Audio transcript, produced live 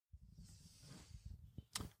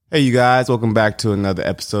Hey, you guys, welcome back to another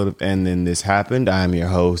episode of And Then This Happened. I'm your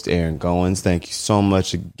host, Aaron Goins. Thank you so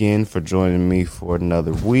much again for joining me for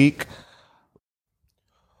another week.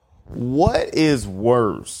 What is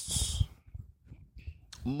worse,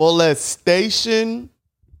 molestation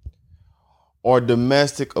or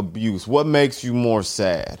domestic abuse? What makes you more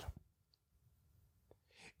sad?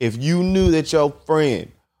 If you knew that your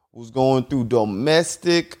friend was going through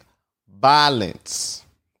domestic violence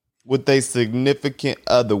with a significant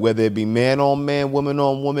other, whether it be man on man, woman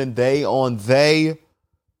on woman, they on they,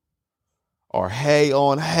 or hey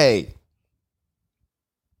on hey.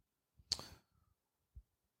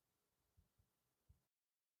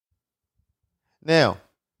 Now,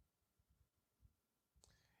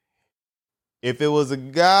 if it was a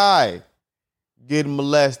guy getting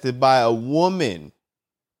molested by a woman,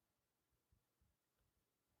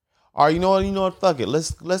 or you know what, fuck it,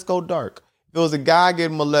 let's go dark. If it was a guy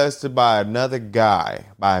getting molested by another guy,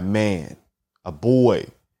 by a man, a boy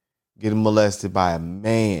getting molested by a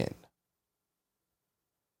man,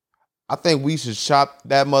 I think we should chop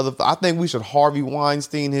that motherfucker. I think we should Harvey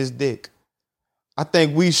Weinstein his dick. I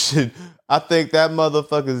think that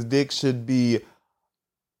motherfucker's dick should be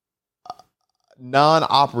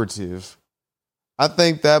non-operative. I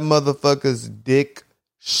think that motherfucker's dick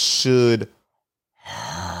should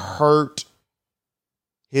hurt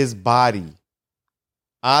his body.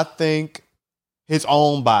 I think his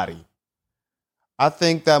own body. I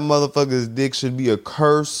think that motherfucker's dick should be a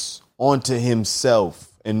curse onto himself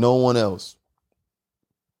and no one else.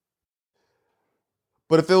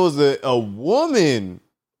 But if it was a woman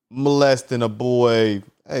molesting a boy,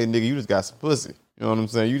 hey, nigga, you just got some pussy. You know what I'm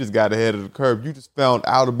saying? You just got ahead of the curve. You just found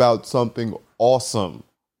out about something awesome.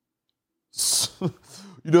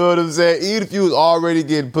 You know what I'm saying? Even if you was already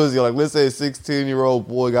getting pussy, like let's say a 16-year-old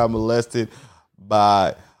boy got molested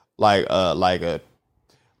by like a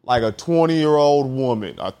 20-year-old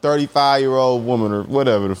woman, a 35-year-old woman, or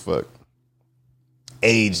whatever the fuck.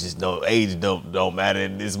 Age don't matter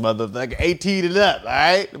in this motherfucker. 18 and up, all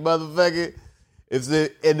right? The motherfucker is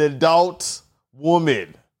an adult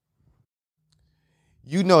woman.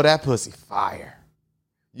 You know that pussy fire.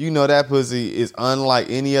 You know that pussy is unlike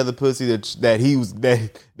any other pussy that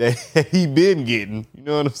he been getting. You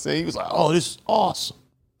know what I'm saying? He was like, oh, this is awesome.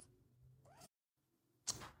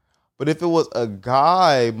 But if it was a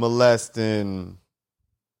guy molesting,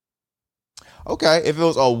 okay, if it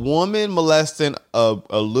was a woman molesting a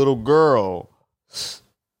little girl,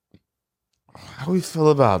 how do we feel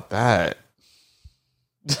about that?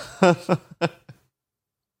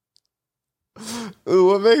 Ooh,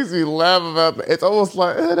 what makes me laugh about that? It's almost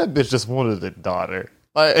like that bitch just wanted a daughter.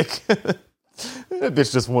 Like that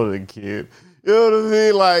bitch just wanted a kid. You know what I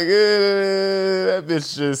mean? Like that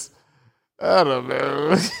bitch just, I don't know.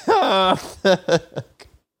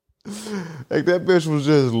 Like that bitch was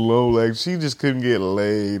just low. Like she just couldn't get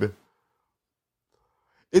laid.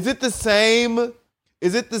 Is it the same?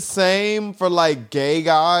 Is it the same for like gay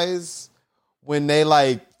guys? When they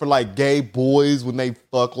like, for like gay boys, when they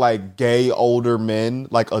fuck like gay older men,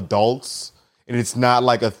 like adults, and it's not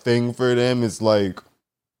like a thing for them, it's like,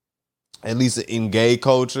 at least in gay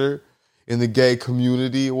culture, in the gay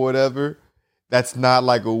community or whatever, that's not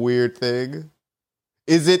like a weird thing.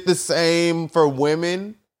 Is it the same for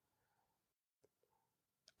women?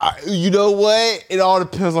 You know what? It all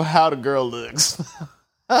depends on how the girl looks.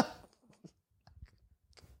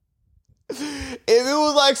 If it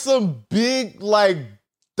was like some big, like,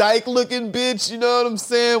 dyke looking bitch, you know what I'm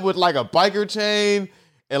saying? With like a biker chain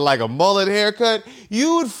and like a mullet haircut,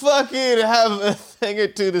 you would fucking have a thing or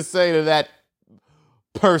two to say to that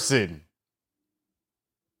person.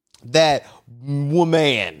 That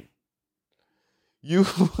woman. You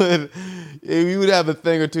would have a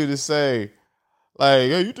thing or two to say. Like,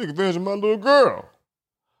 hey, you took advantage of my little girl.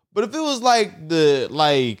 But if it was like the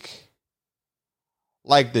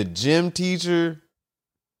gym teacher,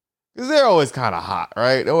 because they're always kind of hot,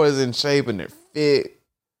 right? They're always in shape and they're fit.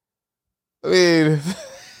 I mean,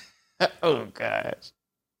 oh gosh.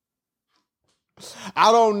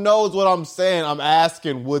 I don't know is what I'm saying. I'm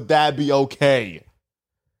asking, would that be okay?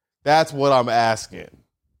 That's what I'm asking.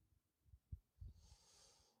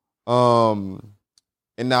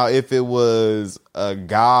 And now if it was a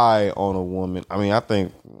guy on a woman, I mean, I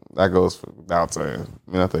think that goes without saying.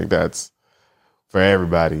 I mean, I think that's for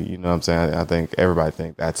everybody, you know what I'm saying? I think everybody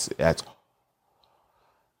think that's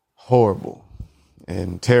horrible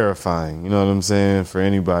and terrifying, you know what I'm saying? For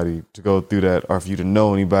anybody to go through that or for you to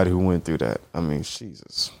know anybody who went through that. I mean,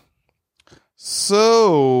 Jesus.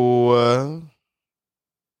 So,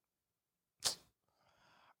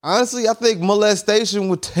 honestly, I think molestation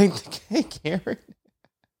would take the cake, Karen.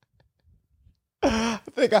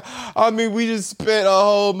 I mean, we just spent a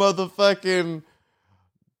whole motherfucking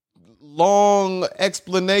long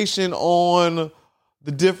explanation on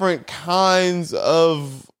the different kinds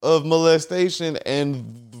of molestation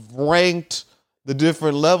and ranked the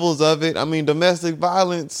different levels of it. I mean, domestic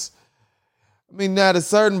violence. I mean, at a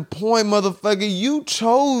certain point, motherfucker, you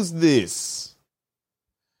chose this.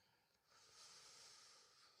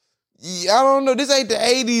 Yeah, I don't know. This ain't the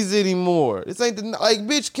 80s anymore. This ain't the, like,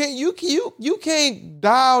 bitch, you can't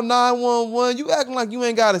dial 911. You acting like you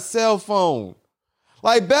ain't got a cell phone.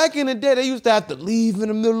 Like back in the day, they used to have to leave in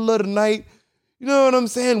the middle of the night. You know what I'm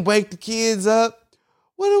saying? Wake the kids up.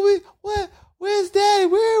 Where's daddy?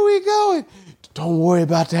 Where are we going? Don't worry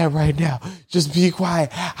about that right now. Just be quiet.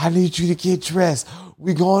 I need you to get dressed.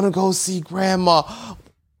 We're going to go see grandma.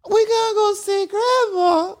 We're going to go see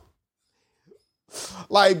grandma.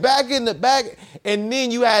 Like back, and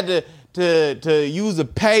then you had to use a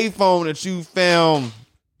payphone that you found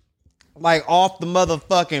like off the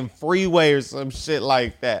motherfucking freeway or some shit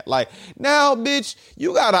like that. Like now, bitch,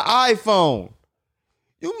 you got an iPhone.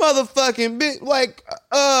 You motherfucking bitch, like,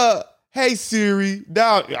 hey Siri,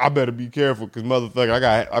 down. I better be careful because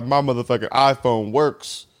motherfucker, my motherfucking iPhone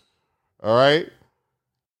works. All right.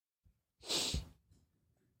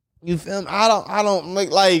 You feel me? I don't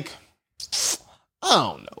like. I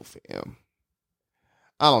don't know, fam.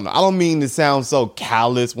 I don't know. I don't mean to sound so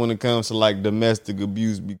callous when it comes to like domestic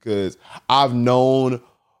abuse because I've known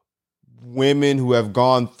women who have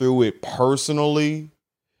gone through it personally.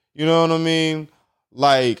 You know what I mean?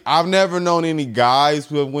 Like, I've never known any guys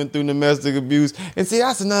who have went through domestic abuse. And see,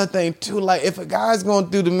 that's another thing too. Like, if a guy's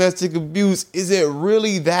going through domestic abuse, is it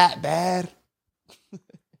really that bad?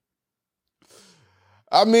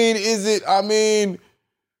 I mean,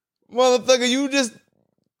 motherfucker, you just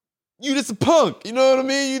a punk. You know what I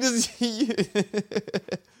mean?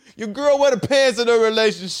 Your girl wear the pants in her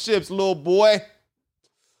relationships, little boy.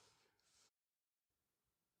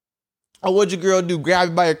 Or what'd your girl do? Grab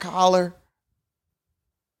you by your collar?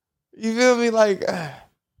 You feel me? Like,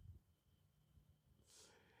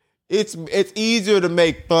 it's easier to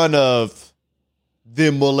make fun of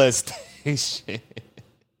than molestation.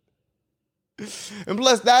 And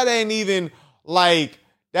plus, that ain't even like,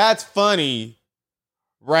 that's funny,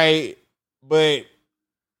 right? But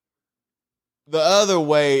the other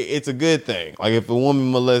way, it's a good thing. Like if a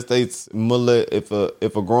woman if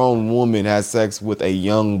a grown woman has sex with a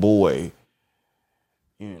young boy,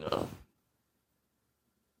 you know,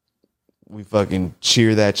 we fucking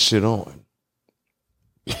cheer that shit on.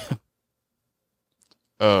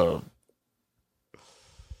 But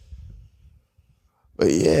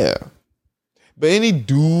yeah. But any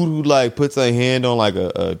dude who like puts a hand on like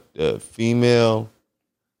a female,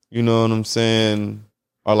 you know what I'm saying?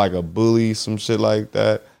 Or like a bully, some shit like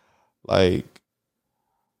that. Like,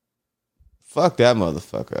 fuck that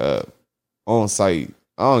motherfucker up. On sight.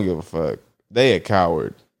 I don't give a fuck. They a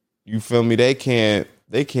coward. You feel me? They can't.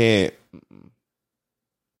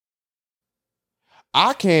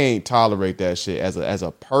 I can't tolerate that shit as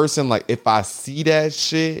a person. Like, if I see that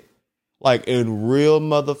shit, like in real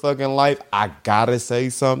motherfucking life, I gotta say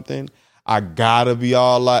something. I gotta be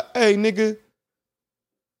all like, hey, nigga.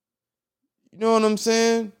 You know what I'm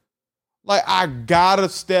saying? Like, I gotta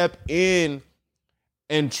step in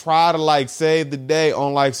and try to like save the day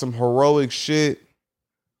on like some heroic shit.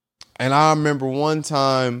 And I remember one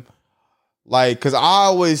time, like, cause I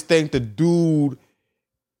always think the dude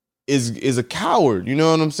is a coward. You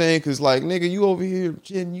know what I'm saying? Cause like, nigga, you over here,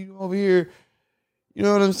 you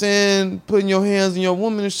know what I'm saying? Putting your hands on your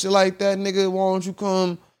woman and shit like that, nigga. Why don't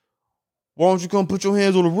you come put your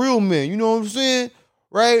hands on a real man? You know what I'm saying?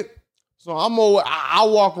 Right? So I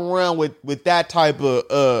walk around with that type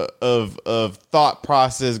of thought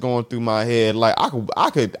process going through my head. Like I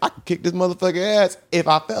could kick this motherfucker ass if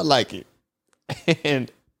I felt like it. And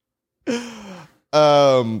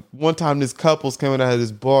one time this couple's coming out of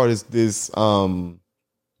this bar, this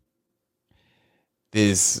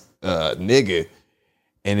nigga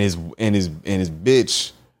and his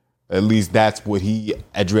bitch, at least that's what he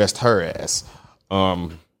addressed her as.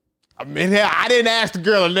 I mean, I didn't ask the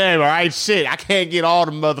girl her name, all right? Shit, I can't get all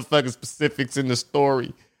the motherfucking specifics in the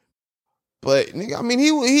story. But nigga, I mean,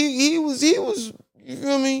 he was, you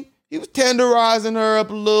feel me? He was tenderizing her up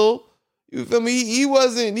a little. You feel me? He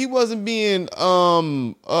wasn't being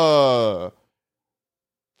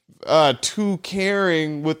too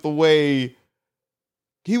caring with the way.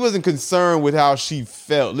 He wasn't concerned with how she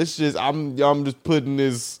felt. I'm just putting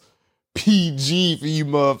this PG for you,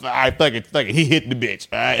 motherfucker. All right, fuck it. He hit the bitch.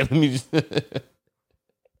 All right,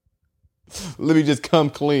 let me just come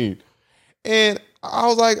clean. And I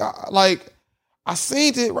was like, I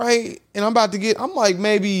seen it, right? And I'm like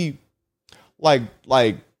maybe like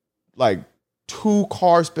like like 2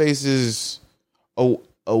 car spaces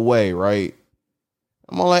away, right?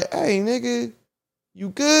 I'm all like, hey nigga, you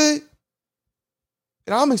good?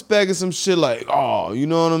 And I'm expecting some shit like, oh, you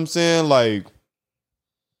know what I'm saying? Like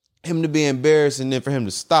him to be embarrassed and then for him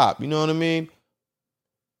to stop. You know what I mean?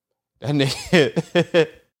 That nigga,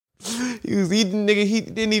 he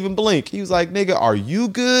didn't even blink. He was like, nigga, are you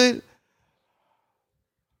good?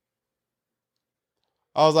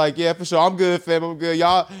 I was like, yeah, for sure. I'm good, fam. I'm good.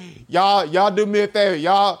 Y'all do me a favor.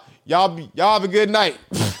 Y'all have a good night.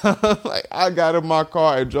 Like, I got in my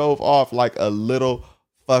car and drove off like a little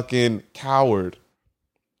fucking coward.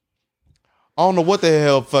 I don't know what the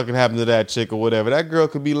hell fucking happened to that chick or whatever. That girl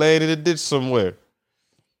could be laying in a ditch somewhere.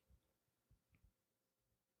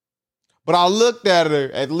 But I looked at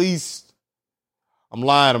her, at least I'm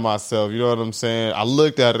lying to myself, you know what I'm saying? I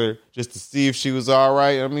looked at her just to see if she was all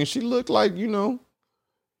right. I mean, she looked like,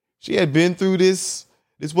 she had been through this.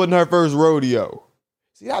 This wasn't her first rodeo.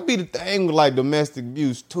 See, that be the thing with like domestic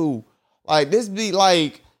abuse too. Like this be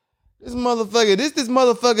like, this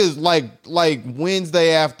motherfucker is like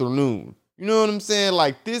Wednesday afternoon. You know what I'm saying?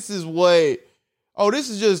 Like this is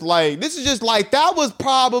just like that was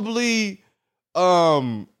probably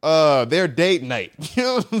their date night. You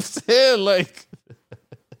know what I'm saying? Like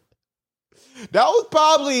that was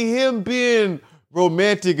probably him being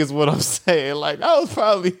romantic is what I'm saying. Like that was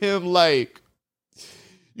probably him like,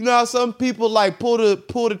 you know how some people like pull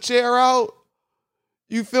the chair out?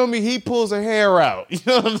 You feel me? He pulls her hair out. You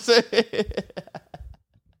know what I'm saying?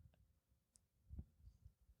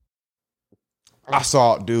 I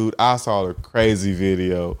saw a crazy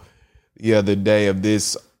video the other day of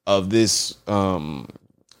this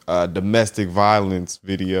domestic violence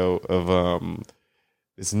video of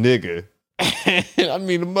this nigga. I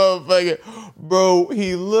mean the motherfucker, bro,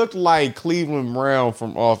 he looked like Cleveland Brown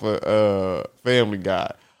from off of Family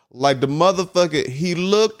Guy. Like the motherfucker, he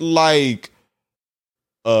looked like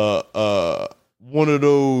one of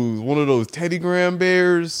those Teddy Graham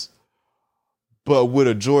bears, but with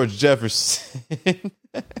a George Jefferson.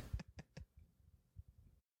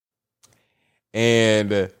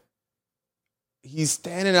 And he's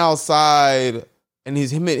standing outside, and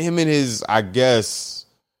him and his, I guess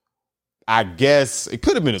it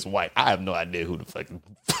could have been his wife. I have no idea who the fuck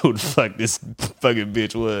this fucking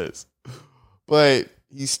bitch was. But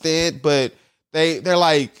they're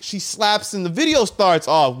like, she slaps, and the video starts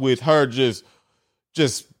off with her just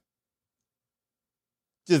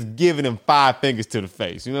giving him 5 fingers to the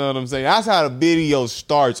face. You know what I'm saying? That's how the video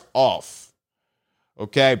starts off.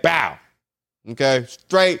 Okay, bow. Okay,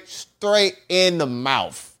 straight in the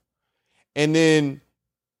mouth. And then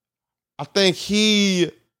I don't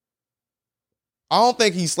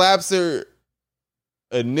think he slaps her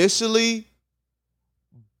initially,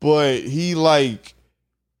 but he like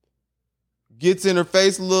gets in her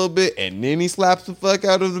face a little bit, and then he slaps the fuck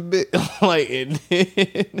out of the bit. Like, and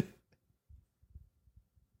then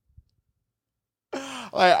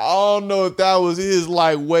like, I don't know if that was his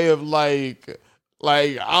like way of like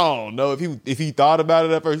I don't know if he thought about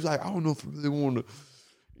it at first. He's like, I don't know if I really want to,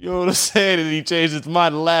 you know what I'm saying? And he changed his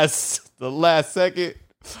mind the last second.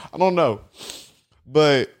 I don't know,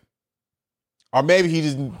 but or maybe he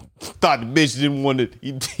just thought the bitch didn't want it.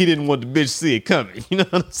 He didn't want the bitch to see it coming. You know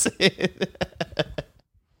what I'm saying?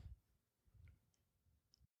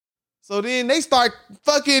 So then they start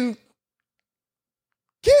fucking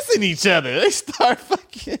kissing each other. They start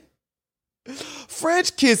fucking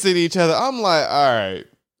French kissing each other. I'm like, all right,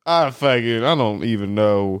 I don't even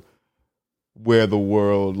know where the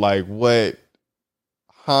world, like what,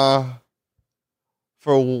 huh?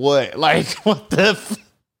 For what? Like, what the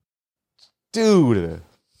dude?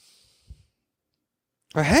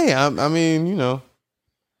 Hey, I mean,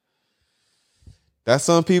 that's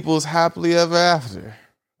some people's happily ever after.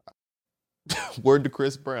 Word to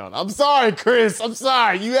Chris Brown. I'm sorry, Chris. I'm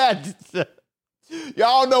sorry. You had to,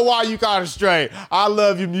 y'all know why you got it straight. I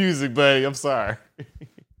love your music, buddy. I'm sorry.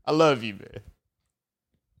 I love you, man.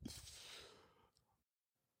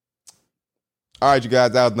 All right, you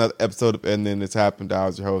guys. That was another episode of And Then This Happened. I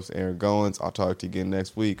was your host, Aaron Goins. I'll talk to you again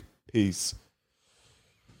next week. Peace.